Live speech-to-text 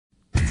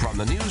on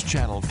the News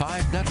Channel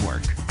 5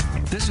 network.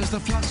 This is the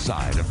plus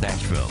side of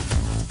Nashville.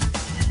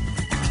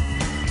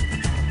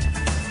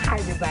 Hi,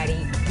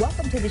 everybody.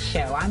 Welcome to the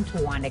show. I'm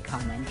Tawanda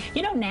Coleman.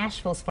 You know,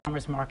 Nashville's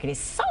Farmers Market is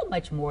so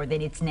much more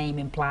than its name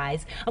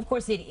implies. Of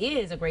course, it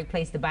is a great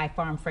place to buy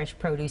farm fresh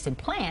produce and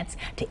plants,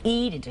 to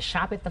eat and to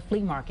shop at the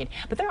flea market.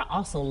 But there are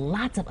also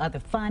lots of other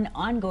fun,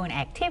 ongoing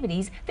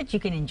activities that you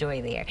can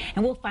enjoy there.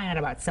 And we'll find out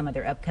about some of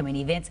their upcoming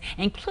events,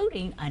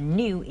 including a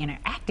new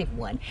interactive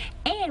one.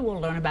 And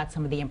we'll learn about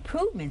some of the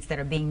improvements that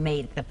are being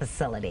made at the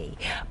facility.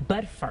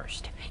 But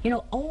first, you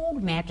know,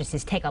 old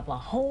mattresses take up a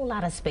whole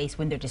lot of space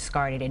when they're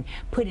discarded and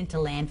put into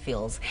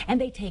landfills,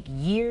 and they take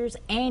years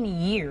and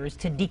years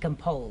to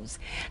decompose.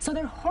 So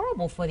they're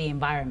horrible for the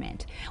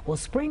environment. Well,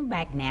 Spring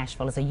Back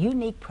Nashville is a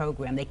unique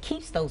program that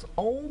keeps those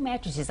old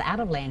mattresses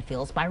out of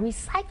landfills by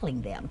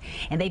recycling them.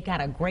 And they've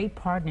got a great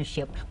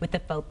partnership with the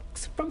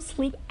folks from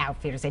Sleep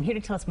Outfitters. And here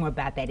to tell us more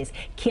about that is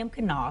Kim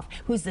Knopf,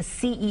 who's the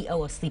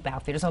CEO of Sleep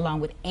Outfitters,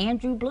 along with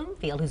Andrew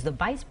Bloomfield, who's the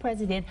Vice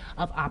President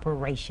of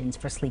Operations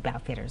for Sleep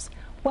Outfitters.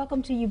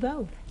 Welcome to you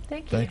both.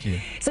 Thank you. Thank you.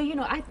 So, you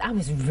know, I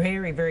was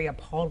very, very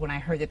appalled when I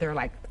heard that there are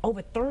like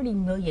over 30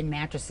 million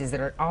mattresses that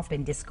are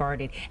often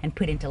discarded and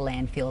put into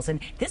landfills. And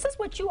this is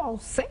what you all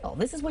sell.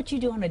 This is what you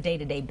do on a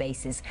day-to-day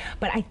basis.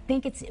 But I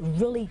think it's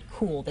really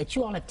cool that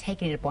you all have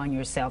taken it upon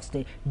yourselves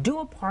to do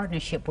a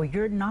partnership where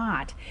you're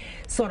not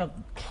sort of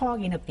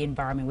clogging up the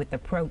environment with the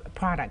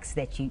products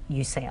that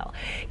you sell.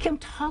 Kim,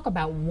 talk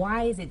about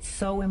why is it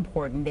so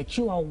important that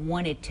you all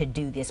wanted to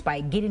do this by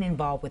getting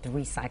involved with the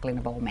recycling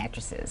of old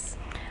mattresses?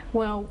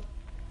 Well,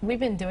 we've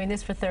been doing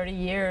this for 30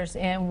 years,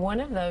 and one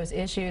of those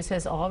issues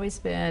has always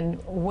been,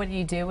 what do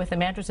you do with the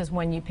mattresses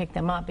when you pick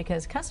them up?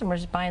 Because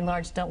customers, by and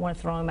large, don't want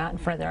to throw them out in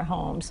front of their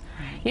homes.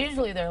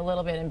 Usually they're a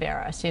little bit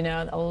embarrassed, you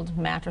know, the old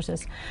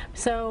mattresses.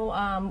 So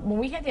when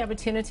we had the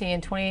opportunity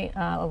in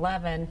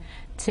 2011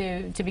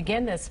 to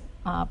begin this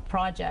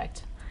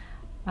project,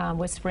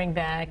 with Spring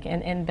Back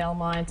in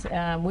Belmont,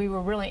 we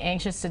were really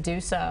anxious to do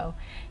so,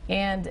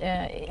 and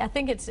I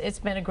think it's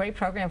been a great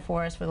program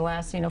for us for the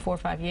last 4 or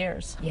 5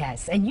 years.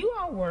 Yes, and you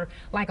all were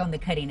like on the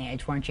cutting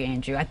edge, weren't you,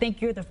 Andrew? I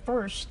think you're the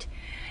first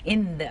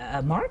in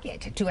the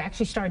market to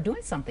actually start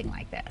doing something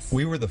like this.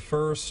 We were the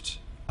first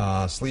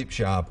sleep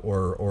shop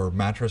or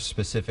mattress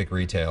specific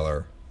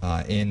retailer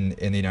in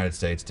the United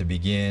States to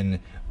begin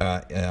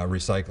a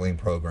recycling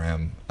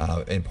program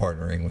in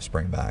partnering with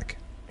Spring Back.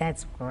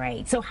 That's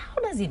great. So how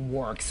does it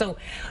work? So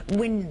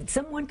when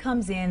someone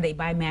comes in, they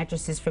buy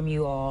mattresses from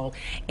you all,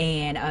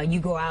 and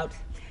you go out,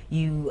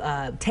 you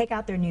take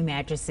out their new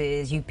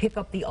mattresses, you pick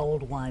up the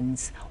old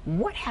ones.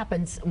 What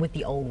happens with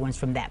the old ones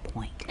from that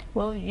point?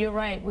 Well, you're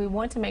right. We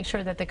want to make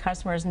sure that the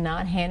customer is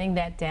not handing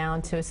that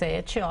down to, say,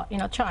 a child.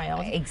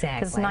 Exactly.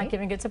 Because it's not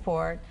giving good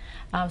support.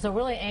 So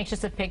really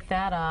anxious to pick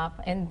that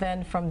up, and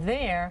then from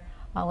there,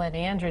 I'll let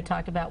Andrew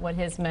talk about what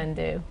his men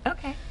do.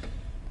 Okay.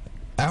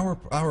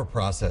 Our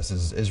process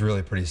is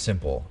really pretty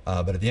simple,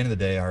 but at the end of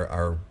the day,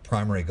 our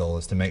primary goal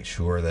is to make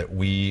sure that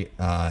we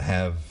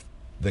have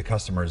the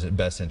customer's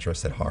best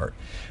interests at heart.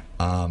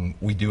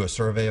 We do a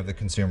survey of the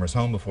consumer's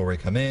home before we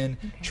come in,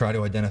 try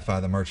to identify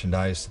the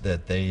merchandise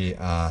that they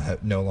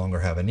no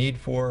longer have a need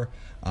for,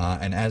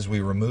 and as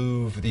we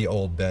remove the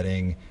old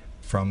bedding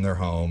from their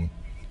home,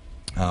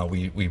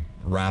 we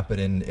wrap it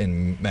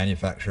in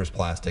manufacturer's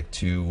plastic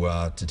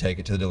to take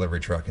it to the delivery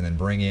truck and then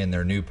bring in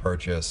their new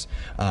purchase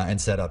and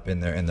set up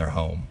in their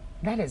home.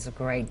 That is a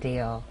great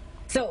deal.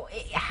 So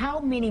how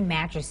many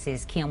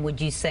mattresses, Kim, would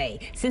you say,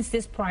 since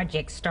this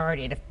project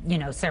started,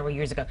 several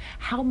years ago,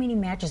 how many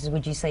mattresses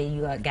would you say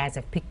you guys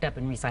have picked up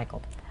and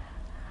recycled?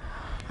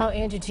 Oh,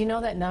 Andrew, do you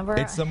know that number?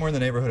 It's somewhere in the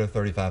neighborhood of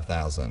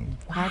 35,000.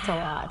 Wow. That's a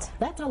lot.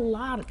 That's a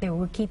lot that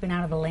we're keeping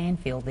out of the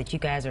landfill, that you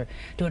guys are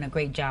doing a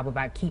great job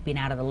about keeping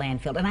out of the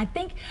landfill. And I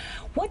think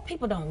what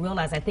people don't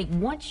realize, I think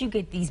once you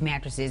get these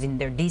mattresses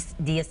and they're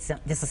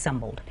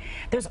disassembled,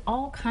 there's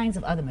all kinds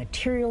of other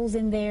materials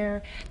in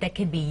there that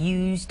can be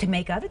used to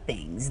make other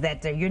things,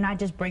 that you're not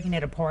just breaking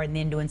it apart and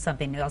then doing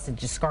something else and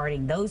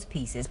discarding those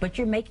pieces, but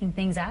you're making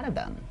things out of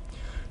them.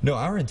 No,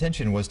 our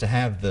intention was to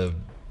have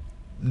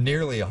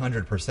nearly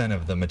 100%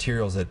 of the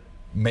materials that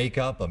make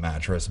up a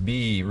mattress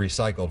be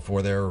recycled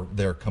for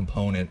their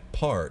component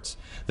parts.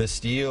 The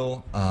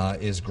steel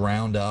is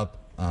ground up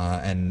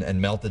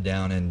and melted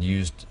down and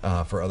used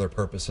for other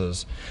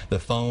purposes. The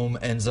foam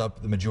the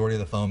majority of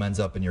the foam ends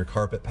up in your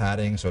carpet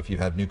padding, so if you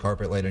have new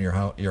carpet laid in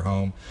your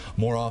home,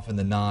 more often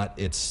than not,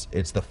 it's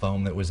the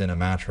foam that was in a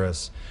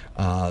mattress.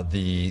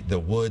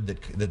 The wood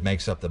that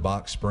makes up the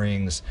box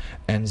springs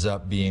ends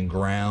up being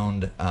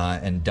ground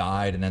and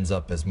dyed and ends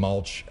up as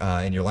mulch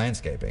in your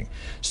landscaping.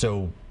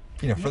 So,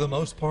 for the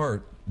most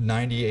part,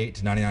 98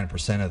 to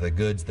 99% of the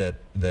goods that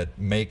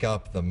make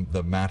up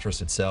the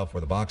mattress itself or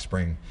the box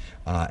spring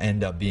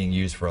end up being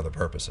used for other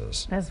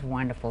purposes. That's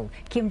wonderful.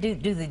 Kim, do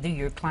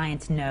your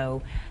clients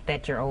know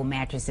that your old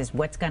mattresses,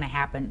 what's going to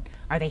happen?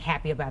 Are they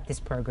happy about this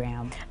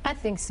program? I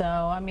think so.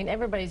 I mean,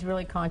 everybody's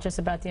really conscious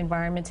about the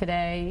environment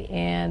today,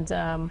 and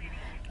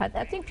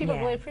I think people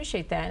Yeah. really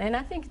appreciate that, and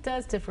I think it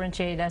does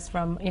differentiate us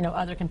from, you know,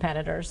 other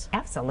competitors.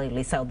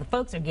 Absolutely. So the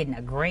folks are getting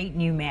a great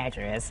new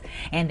mattress,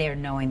 and they're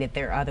knowing that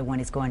their other one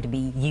is going to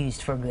be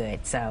used for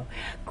good. So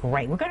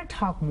great. We're going to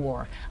talk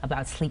more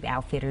about Sleep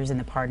Outfitters and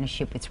the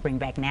partnership with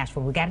Springback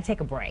Nashville. We got to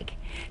take a break.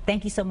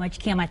 Thank you so much,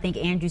 Kim. I think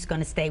Andrew's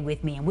going to stay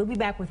with me, and we'll be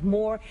back with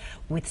more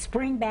with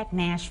Springback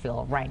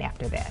Nashville right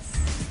after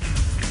this.